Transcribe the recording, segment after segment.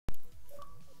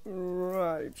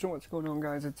Right, so what's going on,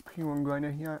 guys? It's P1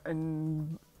 Grinder here,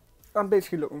 and I'm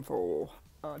basically looking for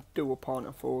a dual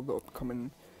partner for the upcoming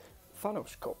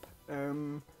Thanos Cup.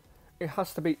 It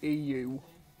has to be EU.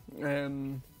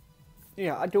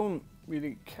 Yeah, I don't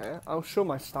really care. I'll show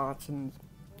my stats and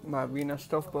my arena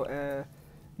stuff, but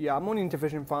yeah, I'm only in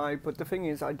Division 5, but the thing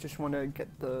is, I just want to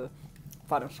get the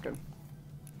Thanos skin.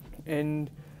 And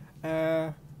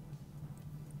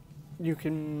you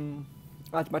can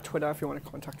add my Twitter if you want to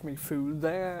contact me through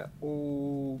there,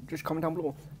 or just comment down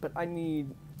below. But I need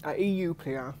an EU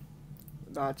player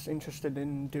that's interested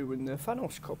in doing the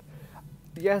Thanos Cup.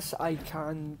 Yes, I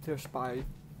can just buy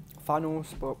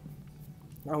Thanos, but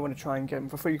I want to try and get him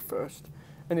for free first.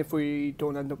 And if we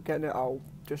don't end up getting it, I'll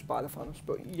just buy the Thanos.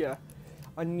 But yeah,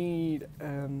 I need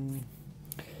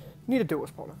a dual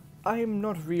partner. I am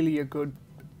not really a good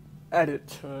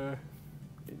editor,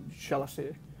 shall I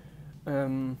say.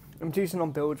 I'm decent on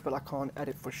builds, but I can't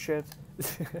edit for shit.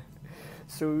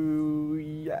 So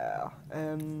yeah,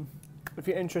 if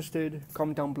you're interested,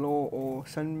 comment down below or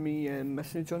send me a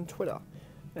message on Twitter.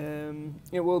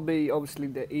 It will be obviously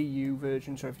the EU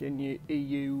version, so if you're in the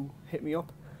EU, hit me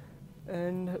up.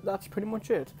 And that's pretty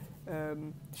much it.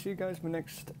 See you guys in the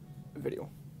next video.